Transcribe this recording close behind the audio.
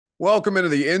Welcome into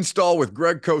the install with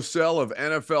Greg Cosell of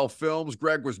NFL Films.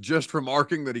 Greg was just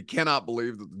remarking that he cannot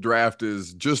believe that the draft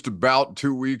is just about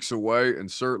 2 weeks away.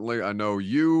 And certainly, I know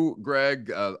you,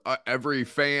 Greg, every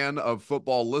fan of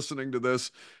football listening to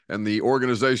this, and the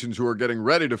organizations who are getting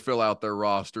ready to fill out their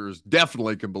rosters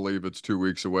definitely can believe it's 2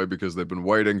 weeks away because they've been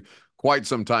waiting quite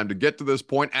some time to get to this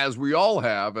point, as we all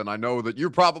have. And I know that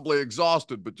you're probably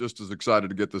exhausted, but just as excited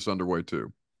to get this underway,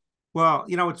 too. Well,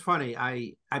 it's funny.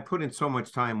 I put in so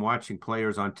much time watching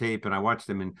players on tape, and I watch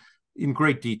them in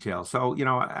great detail. So,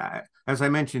 as I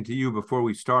mentioned to you before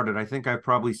we started, I think I've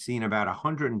probably seen about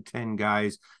 110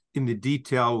 guys in the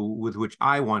detail with which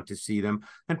I want to see them,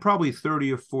 and probably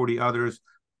 30 or 40 others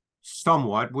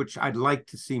somewhat, which I'd like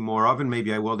to see more of, and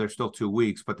maybe I will. There's still 2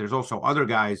 weeks, but there's also other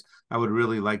guys I would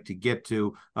really like to get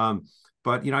to.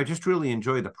 But I just really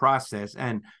enjoy the process.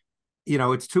 And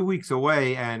it's 2 weeks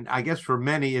away. And I guess for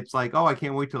many, it's like, oh, I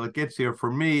can't wait till it gets here. For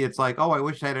me, it's like, oh, I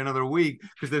wish I had another week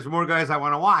because there's more guys I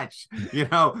want to watch,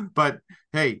 but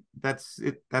hey, that's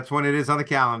it. That's when it is on the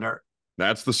calendar.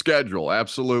 That's the schedule.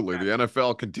 Absolutely. The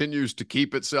NFL continues to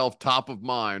keep itself top of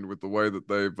mind with the way that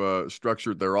they've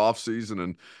structured their offseason,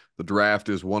 and the draft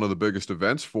is one of the biggest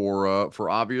events for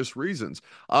obvious reasons.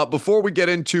 Before we get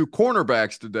into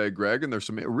cornerbacks today, Greg, and there's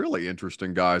some really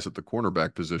interesting guys at the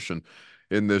cornerback position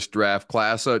in this draft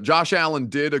class. Josh Allen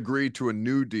did agree to a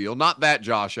new deal. Not that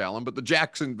Josh Allen, but the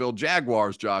Jacksonville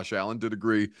Jaguars' Josh Allen did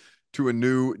agree to a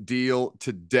new deal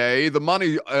today. The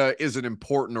money isn't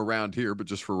important around here, but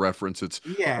just for reference, it's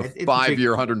a It's a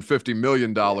five-year, big $150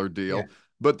 million deal. yeah.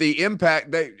 But the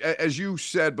impact, as you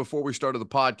said before we started the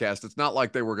podcast, it's not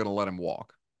like they were going to let him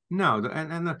walk. No,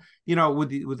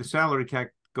 with the salary cap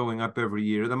going up every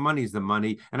year, the money's the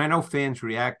money. And I know fans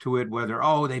react to it, whether,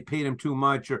 oh, they paid him too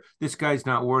much or this guy's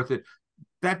not worth it.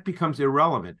 That becomes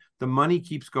irrelevant. The money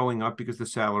keeps going up because the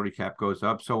salary cap goes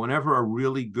up. So whenever a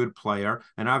really good player,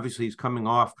 and obviously he's coming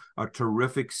off a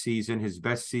terrific season, his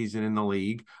best season in the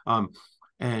league,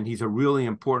 and he's a really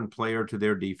important player to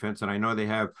their defense. And I know they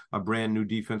have a brand new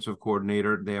defensive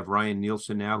coordinator. They have Ryan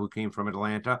Nielsen now, who came from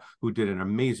Atlanta, who did an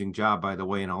amazing job, by the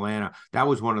way, in Atlanta. That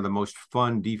was one of the most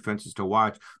fun defenses to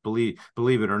watch, believe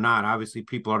it or not. Obviously,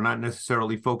 people are not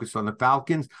necessarily focused on the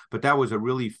Falcons, but that was a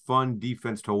really fun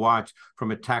defense to watch from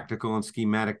a tactical and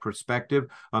schematic perspective.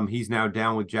 He's now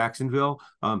down with Jacksonville.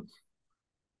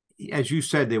 As you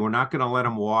said, they were not going to let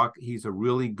him walk. He's a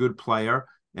really good player,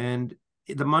 and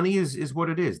the money is what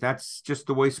it is. That's just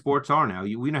the way sports are now.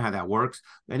 We know how that works.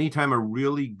 Anytime a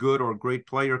really good or great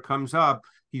player comes up,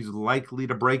 he's likely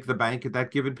to break the bank at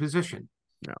that given position.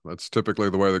 Yeah, that's typically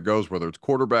the way that goes, whether it's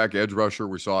quarterback, edge rusher.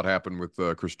 We saw it happen with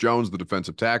Chris Jones, the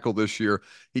defensive tackle this year.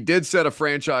 He did set a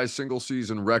franchise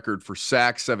single-season record for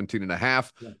sacks, 17 and a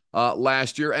half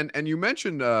last year. And you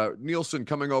mentioned Nielsen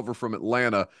coming over from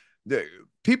Atlanta.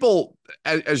 People,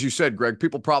 as you said, Greg,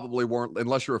 people probably weren't,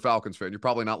 unless you're a Falcons fan, you're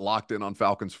probably not locked in on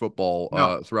Falcons football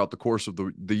throughout the course of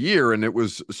the year. And it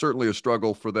was certainly a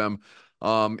struggle for them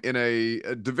in a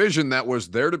division that was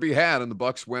there to be had, and the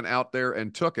Bucs went out there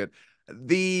and took it.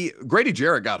 The Grady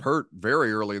Jarrett got hurt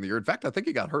very early in the year. In fact, I think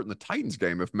he got hurt in the Titans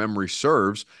game, if memory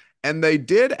serves. And they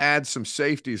did add some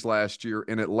safeties last year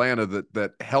in Atlanta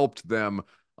that helped them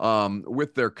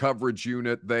with their coverage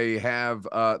unit. They have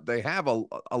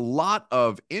a lot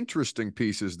of interesting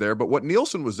pieces there. But what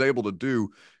Nielsen was able to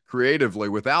do creatively,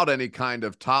 without any kind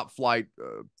of top flight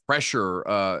pressure,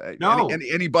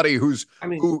 anybody who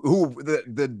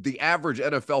the average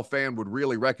NFL fan would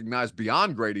really recognize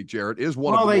beyond Grady Jarrett is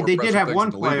one of the more they did have one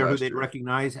the player who they'd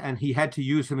recognize, and he had to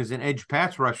use him as an edge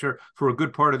pass rusher for a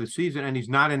good part of the season, and he's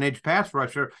not an edge pass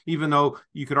rusher, even though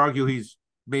you could argue he's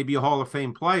maybe a Hall of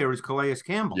Fame player, is Calais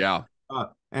Campbell. Yeah.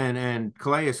 And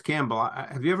Calais Campbell,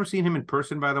 have you ever seen him in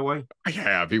person, by the way? I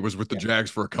have. He was with the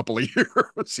Jags for a couple of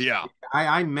years. Yeah.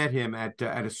 I met him at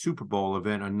a Super Bowl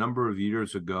event a number of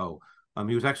years ago.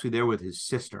 He was actually there with his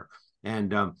sister.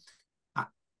 And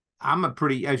I'm a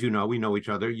pretty, as you know, we know each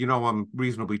other. I'm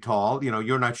reasonably tall.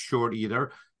 You're not short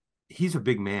either. He's a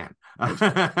big man.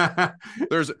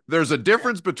 There's a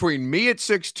difference between me at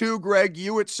 6'2", Greg,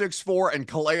 you at 6'4", and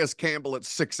Calais Campbell at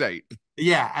 6'8".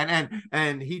 Yeah,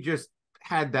 and he just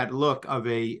had that look of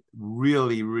a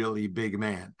really, really big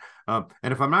man. And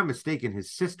if I'm not mistaken,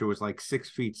 his sister was like 6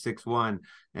 feet 6'1",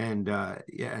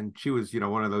 and she was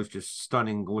one of those just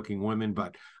stunning looking women.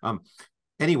 But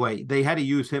anyway, they had to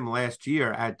use him last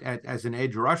year as an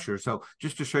edge rusher. So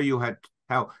just to show you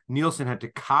how Nielsen had to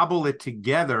cobble it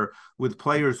together with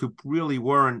players who really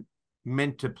weren't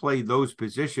meant to play those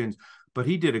positions. but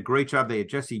he did a great job. They had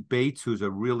Jesse Bates, who's a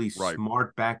really Right.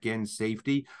 smart back end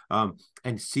safety,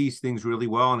 and sees things really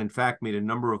well. And in fact, made a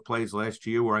number of plays last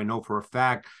year where I know for a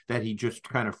fact that he just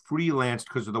kind of freelanced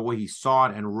because of the way he saw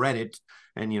it and read it.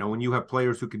 And, when you have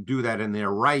players who can do that and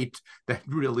they're right, that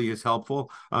really is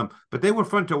helpful. But they were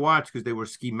fun to watch because they were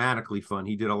schematically fun.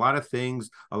 He did a lot of things,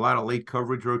 a lot of late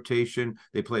coverage rotation.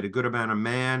 They played a good amount of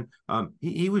man.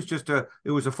 He was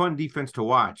it was a fun defense to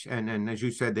watch. And as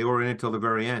you said, they were in it till the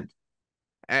very end.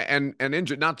 And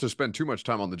not to spend too much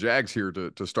time on the Jags here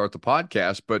to start the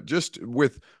podcast, but just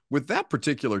with that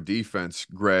particular defense,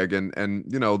 Greg, and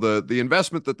the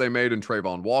investment that they made in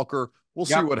Trayvon Walker, we'll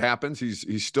see what happens.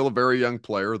 He's still a very young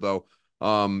player, though.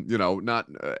 Not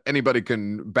anybody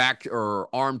can back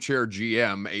or armchair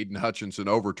GM Aiden Hutchinson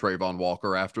over Trayvon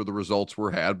Walker after the results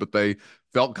were had, but they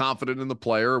felt confident in the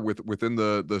player within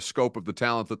the scope of the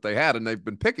talent that they had, and they've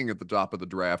been picking at the top of the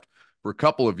draft for a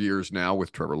couple of years now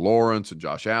with Trevor Lawrence and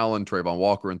Josh Allen, Trayvon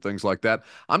Walker, and things like that.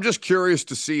 I'm just curious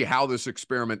to see how this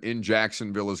experiment in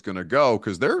Jacksonville is going to go,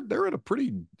 because they're at a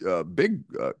pretty big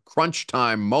crunch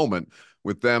time moment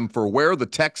with them for where the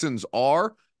Texans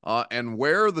are and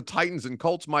where the Titans and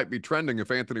Colts might be trending if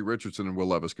Anthony Richardson and Will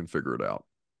Levis can figure it out.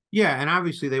 Yeah, and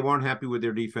obviously they weren't happy with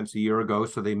their defense a year ago,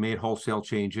 so they made wholesale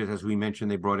changes. As we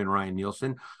mentioned, they brought in Ryan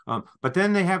Nielsen. But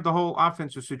then they have the whole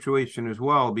offensive situation as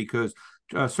well, because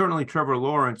certainly Trevor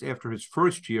Lawrence, after his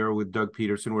first year with Doug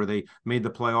Peterson, where they made the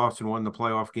playoffs and won the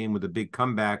playoff game with a big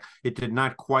comeback, it did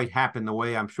not quite happen the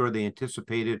way I'm sure they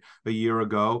anticipated a year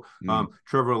ago.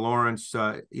 Trevor Lawrence,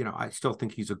 I still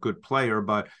think he's a good player,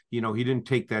 but, he didn't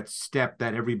take that step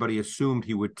that everybody assumed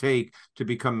he would take to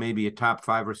become maybe a top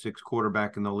 5 or 6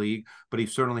 quarterback in the league, but he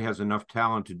certainly has enough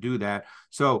talent to do that.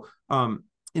 So,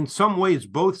 in some ways,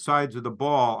 both sides of the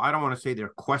ball, I don't want to say they're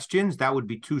questions. That would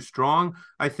be too strong,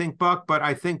 I think, Buck. But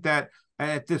I think that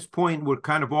at this point, we're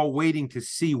kind of all waiting to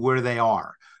see where they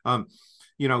are.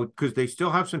 Because they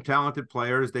still have some talented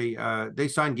players. They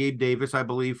signed Gabe Davis, I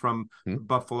believe, from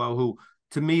Buffalo, who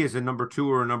to me is a number 2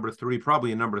 or a number 3,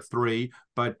 probably a number 3.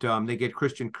 But they get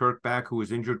Christian Kirk back, who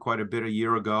was injured quite a bit a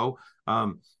year ago.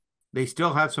 They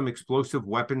still have some explosive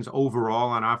weapons overall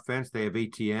on offense. They have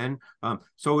ATN.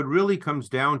 So it really comes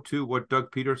down to what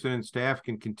Doug Peterson and staff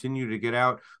can continue to get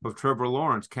out of Trevor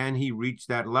Lawrence. Can he reach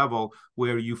that level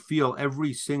where you feel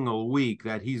every single week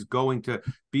that he's going to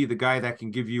be the guy that can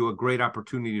give you a great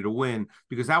opportunity to win?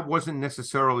 Because that wasn't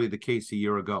necessarily the case a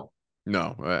year ago.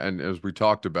 No, and as we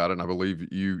talked about it, and I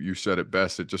believe you said it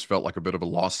best, it just felt like a bit of a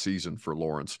lost season for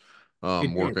Lawrence.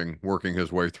 Working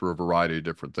his way through a variety of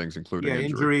different things, including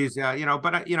injuries. But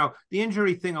the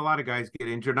injury thing, a lot of guys get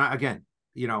injured. I'm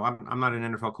not an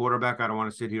NFL quarterback. I don't want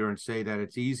to sit here and say that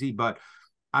it's easy, but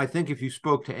I think if you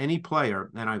spoke to any player,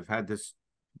 and I've had this,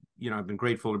 I've been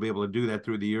grateful to be able to do that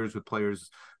through the years with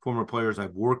former players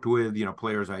I've worked with,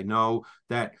 players I know,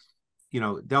 that,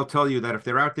 they'll tell you that if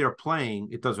they're out there playing,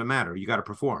 it doesn't matter. You got to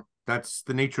perform. That's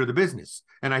the nature of the business.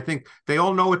 And I think they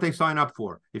all know what they sign up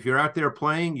for. If you're out there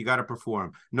playing, you got to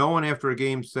perform. No one after a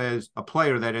game says, a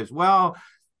player that is, well,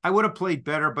 I would have played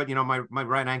better, but, my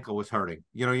right ankle was hurting.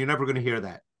 You're never going to hear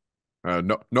that.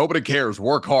 Nobody cares.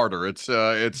 Work harder. It's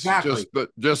exactly.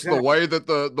 just the way that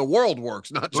the world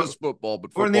works, not just football,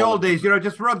 but football. Or in the old days,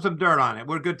 just rub some dirt on it.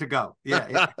 We're good to go.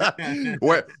 Yeah.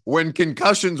 when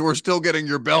concussions were still getting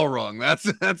your bell rung, that's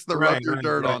the rub your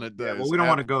dirt on it. Yeah, well, we don't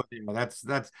want to go there.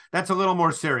 That's a little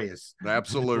more serious.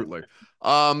 Absolutely.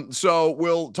 So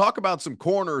we'll talk about some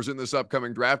corners in this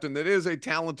upcoming draft, and it is a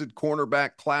talented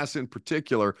cornerback class in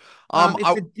particular.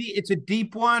 It's a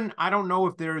deep one. I don't know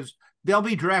if they'll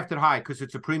be drafted high because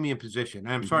it's a premium position.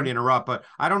 And I'm sorry to interrupt, but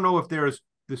I don't know if there's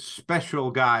the special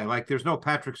guy. Like there's no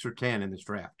Patrick Surtain in this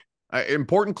draft.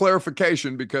 Important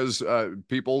clarification, because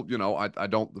people,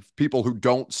 people who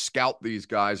don't scout these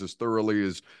guys as thoroughly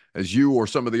as you or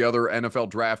some of the other NFL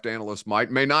draft analysts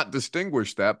may not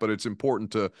distinguish that, but it's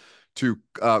important to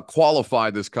qualify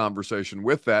this conversation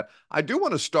with that. I do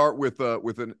want to start with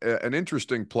an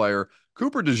interesting player,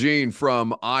 Cooper DeJean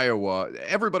from Iowa.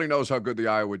 Everybody knows how good the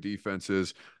Iowa defense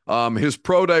is. His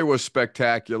pro day was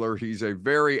spectacular. He's a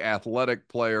very athletic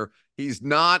player. He's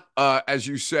not, as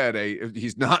you said,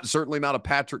 certainly not a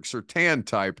Patrick Surtain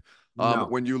type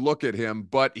when you look at him,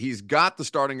 but he's got the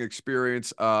starting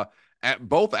experience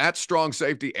at strong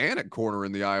safety and at corner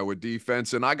in the Iowa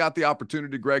defense. And I got the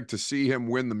opportunity, Greg, to see him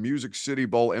win the Music City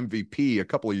Bowl MVP a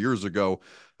couple of years ago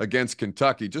against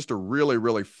Kentucky. Just a really,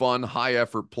 really fun,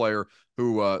 high-effort player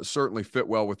who certainly fit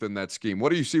well within that scheme. What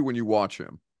do you see when you watch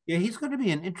him? Yeah, he's going to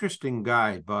be an interesting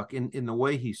guy, Buck, in the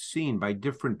way he's seen by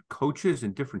different coaches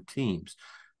and different teams.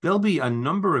 there'll be a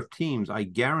number of teams, I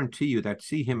guarantee you, that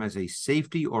see him as a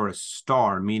safety or a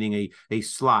star, meaning a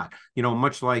slot,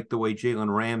 much like the way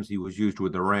Jalen Ramsey was used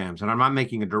with the Rams. And I'm not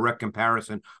making a direct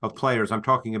comparison of players. I'm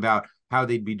talking about how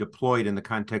they'd be deployed in the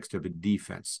context of a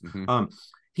defense. Mm-hmm.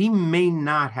 He may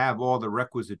not have all the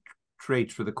requisite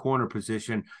traits for the corner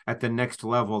position at the next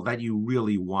level that you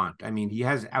really want. I mean, he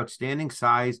has outstanding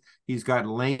size. He's got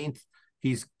length.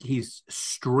 He's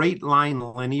straight line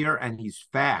linear, and he's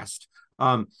fast.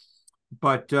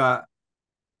 But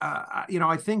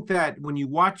I think that when you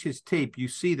watch his tape, you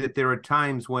see that there are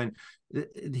times when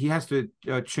he has to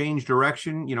change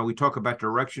direction. We talk about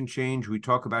direction change. We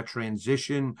talk about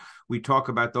transition. We talk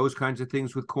about those kinds of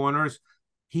things with corners.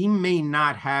 He may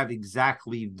not have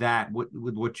exactly that with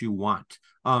what you want.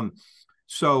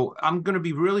 So I'm going to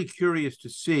be really curious to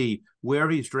see where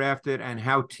he's drafted and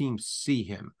how teams see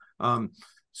him. He's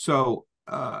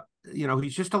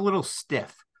just a little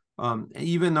stiff.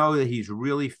 Even though that he's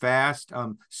really fast,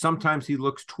 sometimes he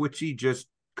looks twitchy just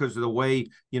because of the way,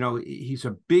 he's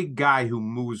a big guy who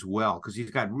moves well because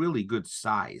he's got really good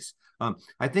size.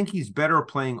 I think he's better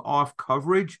playing off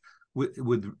coverage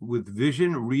with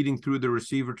vision, reading through the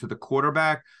receiver to the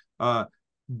quarterback,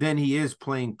 than he is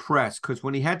playing press. Because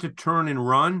when he had to turn and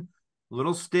run, a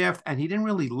little stiff, and he didn't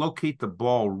really locate the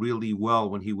ball really well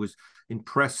when he was in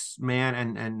press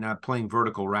man and playing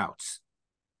vertical routes.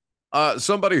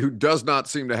 Somebody who does not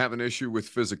seem to have an issue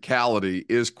with physicality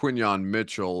is Quinyon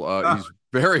Mitchell. He's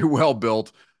very well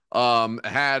built.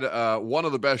 Had one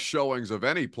of the best showings of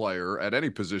any player at any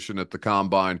position at the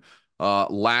Combine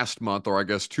last month, or I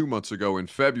guess 2 months ago in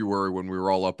February when we were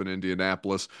all up in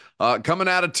Indianapolis. Coming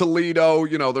out of Toledo,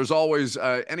 there's always,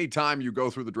 anytime you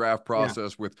go through the draft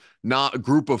process with not a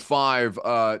group of 5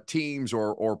 teams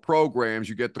or programs,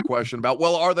 you get the question about,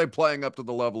 well, are they playing up to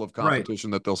the level of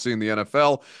competition that they'll see in the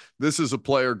NFL? This is a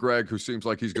player, Greg, who seems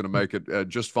like he's going to make it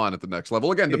just fine at the next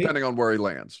level. Again, depending on where he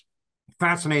lands.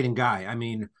 Fascinating guy. I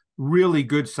mean, really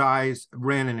good size,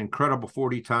 ran an incredible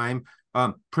 40 time.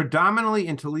 Predominantly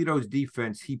in Toledo's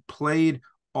defense, he played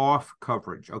off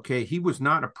coverage. Okay. He was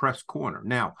not a press corner.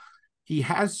 Now, he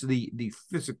has the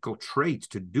physical traits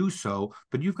to do so,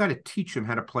 but you've got to teach him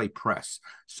how to play press.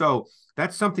 So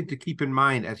that's something to keep in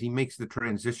mind as he makes the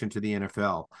transition to the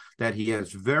NFL, that he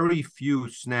has very few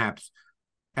snaps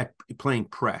at playing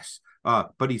press.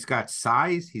 But he's got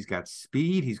size, he's got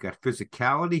speed, he's got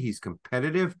physicality, he's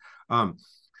competitive.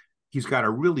 He's got a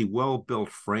really well-built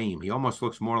frame. He almost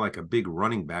looks more like a big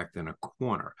running back than a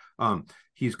corner.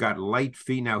 He's got light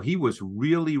feet. Now, he was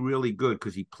really, really good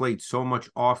because he played so much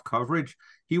off coverage.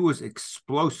 He was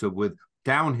explosive with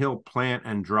downhill plant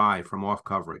and drive from off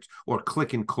coverage, or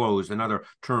click and close, another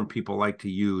term people like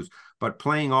to use. But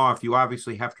playing off, you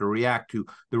obviously have to react to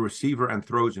the receiver and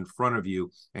throws in front of you,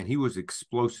 and he was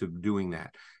explosive doing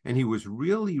that. And he was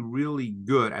really, really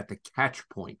good at the catch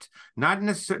point. Not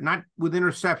with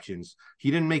interceptions. He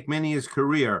didn't make many in his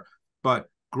career, but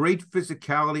great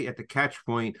physicality at the catch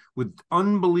point with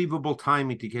unbelievable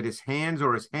timing to get his hands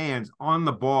on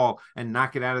the ball and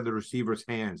knock it out of the receiver's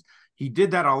hands. He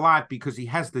did that a lot because he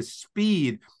has the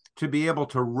speed to be able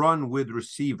to run with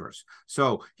receivers.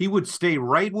 So he would stay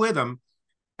right with them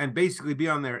and basically be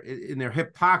in their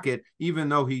hip pocket, even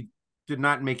though he did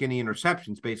not make any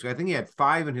interceptions. Basically, I think he had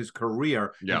 5 in his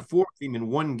career and 4 of them in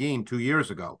one game 2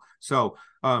 years ago. So,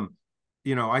 I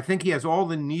think he has all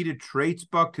the needed traits,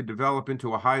 Buck, to develop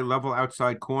into a high-level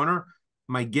outside corner.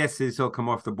 My guess is he'll come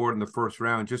off the board in the first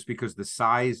round just because the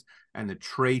size and the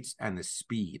traits and the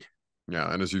speed.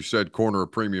 Yeah, and as you said, corner a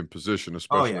premium position,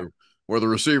 especially where the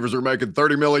receivers are making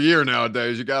 $30 million a year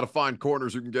nowadays. You got to find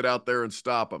corners who can get out there and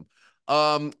stop them.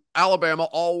 Alabama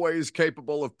always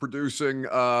capable of producing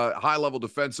high-level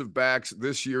defensive backs.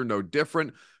 This year, no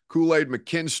different. Kool-Aid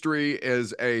McKinstry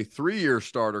is a 3-year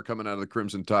starter coming out of the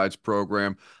Crimson Tide's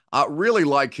program. Really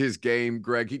like his game,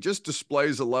 Greg. He just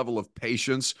displays a level of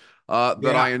patience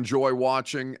that I enjoy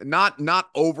watching. Not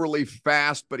overly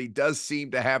fast, but he does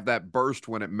seem to have that burst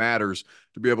when it matters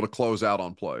to be able to close out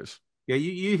on plays. Yeah,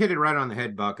 you hit it right on the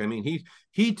head, Buck. I mean,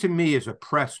 he to me is a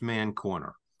press man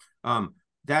corner.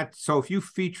 So if you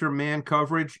feature man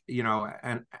coverage,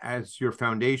 and as your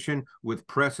foundation with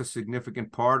press a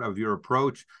significant part of your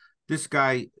approach, this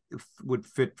guy would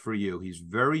fit for you. He's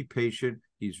very patient.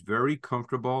 He's very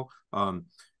comfortable.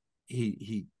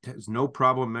 He has no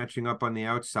problem matching up on the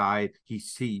outside.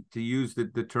 To use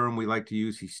the term we like to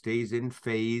use, he stays in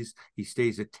phase. He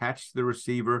stays attached to the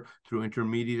receiver through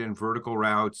intermediate and vertical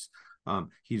routes.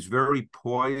 He's very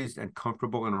poised and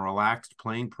comfortable and relaxed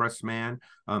playing press man.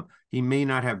 He may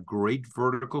not have great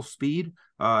vertical speed,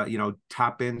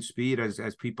 top end speed,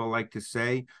 as people like to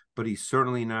say, but he's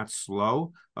certainly not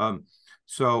slow.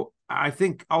 So I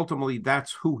think ultimately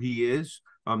that's who he is.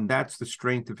 That's the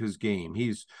strength of his game.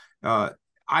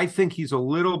 I think he's a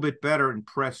little bit better in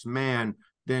press man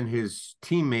than his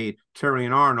teammate,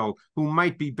 Terrion Arnold, who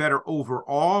might be better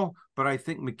overall, but I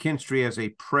think McKinstry as a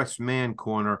press man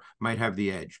corner might have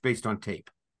the edge based on tape.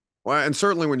 Well, and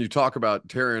certainly when you talk about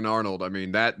Terrion Arnold, I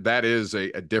mean that is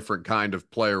a different kind of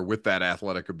player with that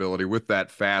athletic ability, with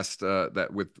that fast, that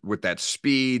with that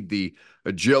speed, the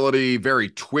agility, very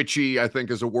twitchy. I think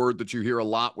is a word that you hear a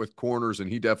lot with corners, and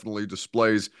he definitely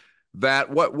displays that.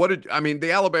 I mean?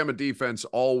 The Alabama defense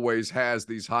always has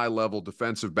these high level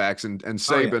defensive backs, and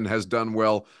Saban has done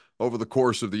well over the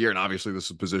course of the year. And obviously, this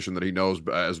is a position that he knows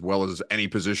as well as any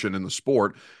position in the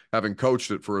sport, having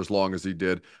coached it for as long as he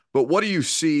did. But what do you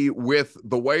see with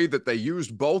the way that they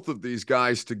used both of these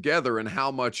guys together and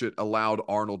how much it allowed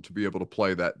Arnold to be able to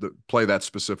play that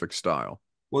specific style?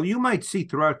 Well, you might see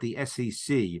throughout the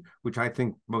SEC, which I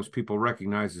think most people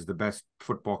recognize as the best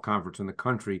football conference in the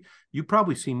country, you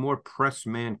probably see more press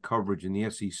man coverage in the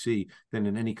SEC than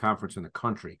in any conference in the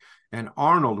country. And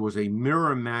Arnold was a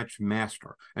mirror match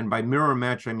master. And by mirror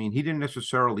match, I mean he didn't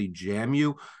necessarily jam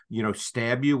you,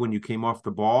 stab you when you came off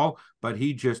the ball, but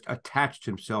he just attached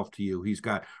himself to you. He's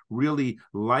got really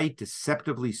light,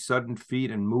 deceptively sudden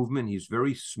feet and movement. He's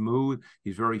very smooth.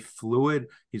 He's very fluid.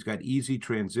 He's got easy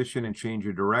transition and change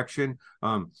of direction.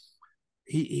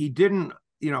 He didn't,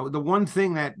 the one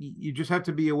thing that you just have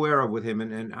to be aware of with him,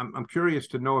 and I'm curious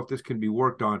to know if this can be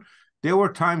worked on. There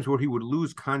were times where he would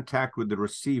lose contact with the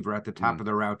receiver at the top of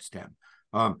the route stem.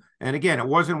 And again, it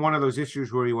wasn't one of those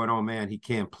issues where he went, oh man, he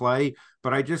can't play.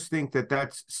 But I just think that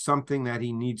that's something that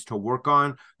he needs to work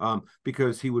on,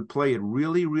 because he would play it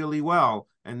really, really well.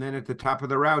 And then at the top of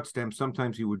the route stem,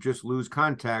 sometimes he would just lose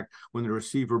contact when the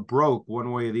receiver broke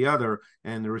one way or the other.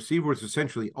 And the receiver was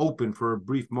essentially open for a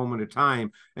brief moment of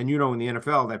time. And in the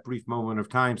NFL, that brief moment of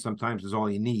time sometimes is all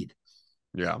you need.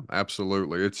 Yeah,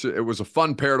 absolutely. It was a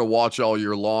fun pair to watch all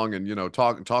year long, and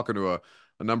talking to a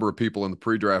number of people in the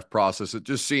pre-draft process, it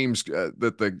just seems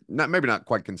that maybe not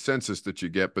quite consensus that you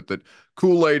get, but that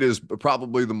Kool-Aid is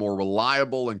probably the more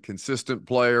reliable and consistent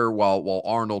player, while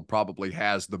Arnold probably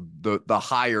has the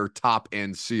higher top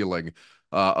end ceiling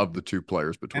of the two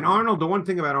players between. And Arnold, the one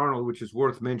thing about Arnold, which is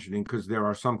worth mentioning, because there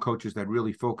are some coaches that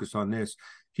really focus on this,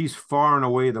 he's far and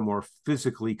away the more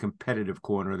physically competitive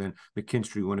corner than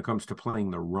McKinstry when it comes to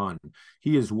playing the run.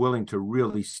 He is willing to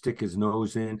really stick his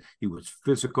nose in. He was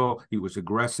physical. He was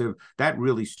aggressive. That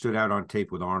really stood out on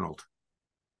tape with Arnold.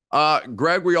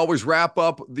 Greg, we always wrap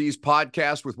up these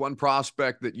podcasts with one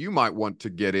prospect that you might want to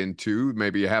get into.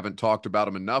 Maybe you haven't talked about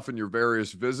him enough in your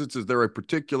various visits. Is there a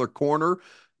particular corner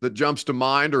that jumps to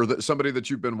mind, or that somebody that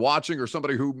you've been watching, or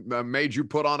somebody who made you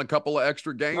put on a couple of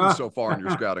extra games so far in your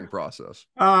scouting process?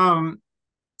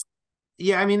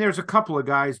 Yeah, I mean, there's a couple of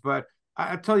guys, but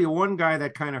I'll tell you one guy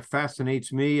that kind of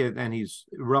fascinates me, and he's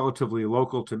relatively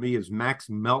local to me, is Max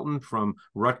Melton from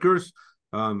Rutgers.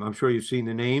 I'm sure you've seen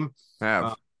the name.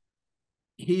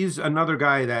 He's another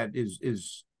guy that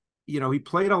is he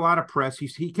played a lot of press.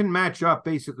 He can match up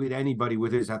basically to anybody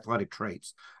with his athletic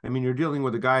traits. I mean, you're dealing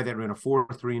with a guy that ran a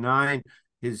 4.39.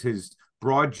 His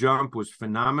broad jump was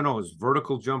phenomenal. His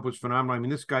vertical jump was phenomenal. I mean,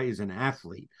 this guy is an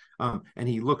athlete, and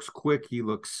he looks quick. He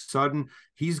looks sudden.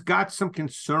 He's got some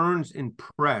concerns in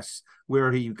press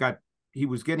where he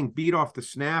was getting beat off the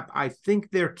snap. I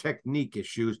think they're technique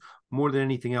issues more than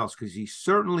anything else, because he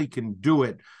certainly can do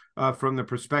it from the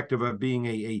perspective of being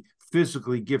a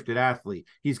physically gifted athlete.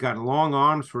 He's got long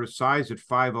arms for his size at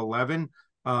 5'11".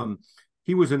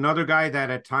 He was another guy that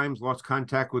at times lost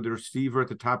contact with the receiver at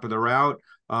the top of the route.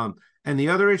 And the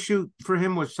other issue for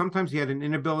him was sometimes he had an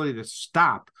inability to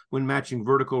stop when matching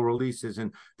vertical releases,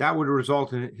 and that would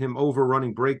result in him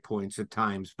overrunning break points at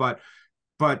times. But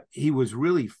he was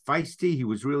really feisty. He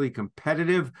was really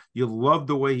competitive. You loved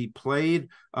the way he played.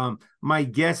 My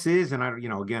guess is, and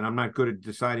again, I'm not good at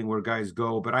deciding where guys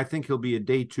go, but I think he'll be a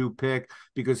day 2 pick,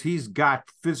 because he's got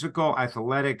physical,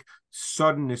 athletic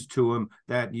suddenness to him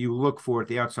that you look for at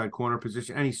the outside corner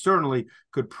position. And he certainly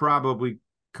could probably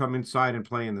come inside and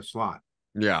play in the slot.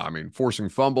 Yeah, I mean, forcing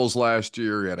fumbles last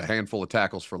year. He had a handful of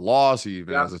tackles for loss. He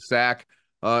even has a sack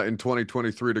in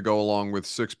 2023 to go along with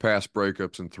 6 pass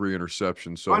breakups and 3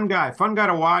 interceptions. So fun guy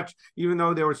to watch, even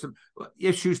though there were some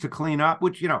issues to clean up,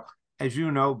 which, as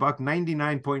you know, Buck,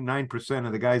 99.9%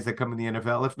 of the guys that come in the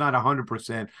NFL, if not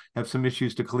 100%, have some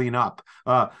issues to clean up.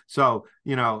 So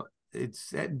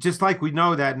it's just like we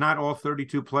know that not all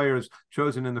 32 players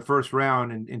chosen in the first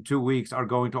round in 2 weeks are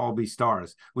going to all be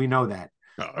stars. We know that.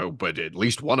 Oh, but at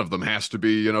least one of them has to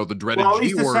be, the dreaded Well, at G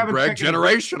least the word, seventh Greg, pick in the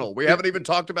draft. generational. We haven't even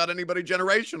talked about anybody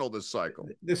generational this cycle.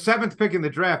 The seventh pick in the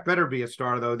draft better be a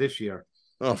star though this year.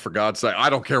 Oh, for God's sake. I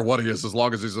don't care what he is as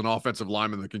long as he's an offensive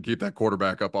lineman that can keep that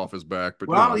quarterback up off his back. But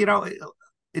Well,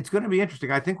 it's going to be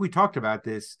interesting. I think we talked about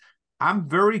this. I'm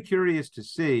very curious to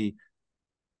see,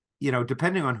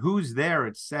 depending on who's there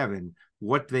at 7,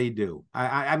 what they do.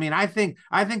 I mean, I think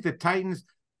the Titans,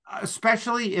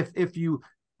 especially if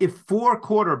 4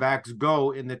 quarterbacks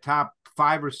go in the top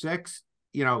 5 or 6,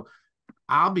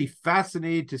 I'll be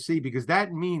fascinated to see, because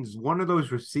that means one of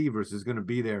those receivers is going to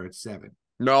be there at 7.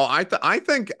 No, I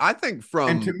think from,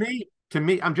 and to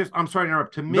me, I'm sorry to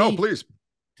interrupt. To me, no, please.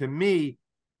 To me,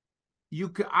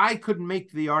 I could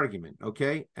make the argument,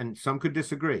 okay, and some could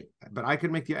disagree, but I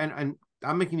could make and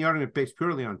I'm making the argument based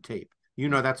purely on tape.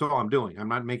 That's all I'm doing. I'm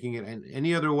not making it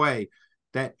any other way,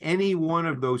 that any one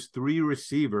of those 3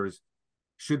 receivers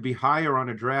should be higher on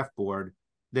a draft board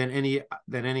than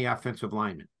any offensive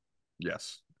lineman.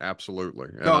 Yes, absolutely.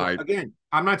 And so again,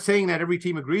 I'm not saying that every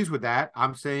team agrees with that.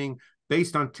 I'm saying,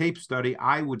 based on tape study,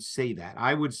 I would say that.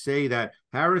 I would say that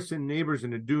Harrison, Neighbors,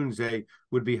 and Odunze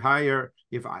would be higher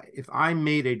if I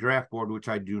made a draft board, which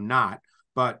I do not.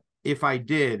 But if I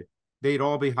did, they'd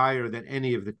all be higher than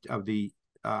any of the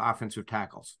offensive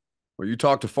tackles. Well, you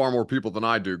talk to far more people than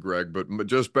I do, Greg, but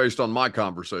just based on my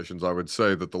conversations, I would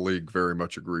say that the league very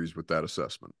much agrees with that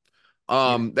assessment.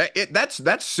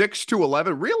 That's 6 to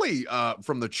 11, really,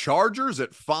 from the Chargers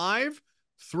at 5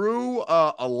 through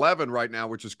 11 right now,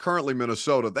 which is currently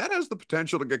Minnesota. That has the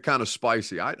potential to get kind of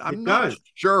spicy. I'm not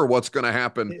sure what's going to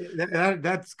happen.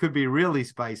 That could be really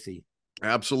spicy.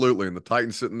 Absolutely. And the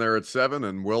Titans sitting there at 7,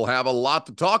 and we'll have a lot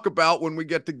to talk about when we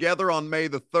get together on May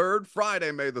the 3rd,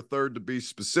 Friday, May the 3rd, to be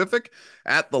specific,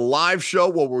 at the live show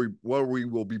where we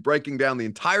will be breaking down the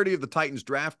entirety of the Titans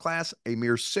draft class a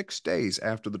mere 6 days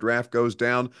after the draft goes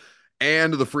down,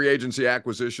 and the free agency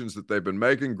acquisitions that they've been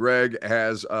making. Greg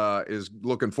is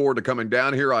looking forward to coming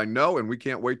down here, I know, and we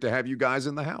can't wait to have you guys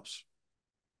in the house.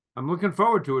 I'm looking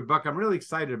forward to it, Buck. I'm really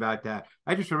excited about that.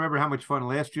 I just remember how much fun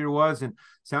last year was, and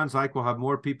sounds like we'll have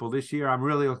more people this year. I'm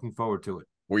really looking forward to it.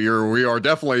 We are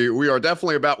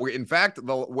definitely about. In fact,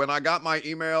 when I got my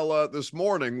email this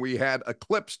morning, we had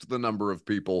eclipsed the number of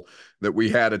people that we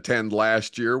had attend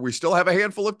last year. We still have a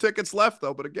handful of tickets left,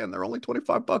 though. But again, they're only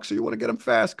 $25, so you want to get them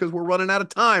fast because we're running out of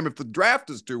time. If the draft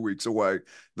is 2 weeks away,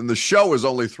 then the show is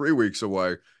only 3 weeks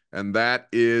away. And that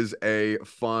is a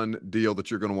fun deal that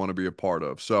you're going to want to be a part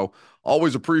of. So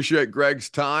always appreciate Greg's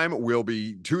time. We'll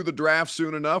be to the draft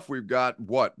soon enough. We've got,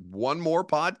 one more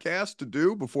podcast to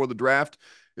do before the draft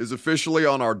is officially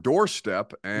on our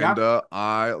doorstep. And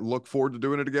I look forward to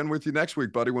doing it again with you next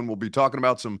week, buddy, when we'll be talking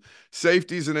about some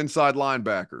safeties and inside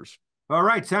linebackers. All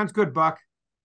right. Sounds good, Buck.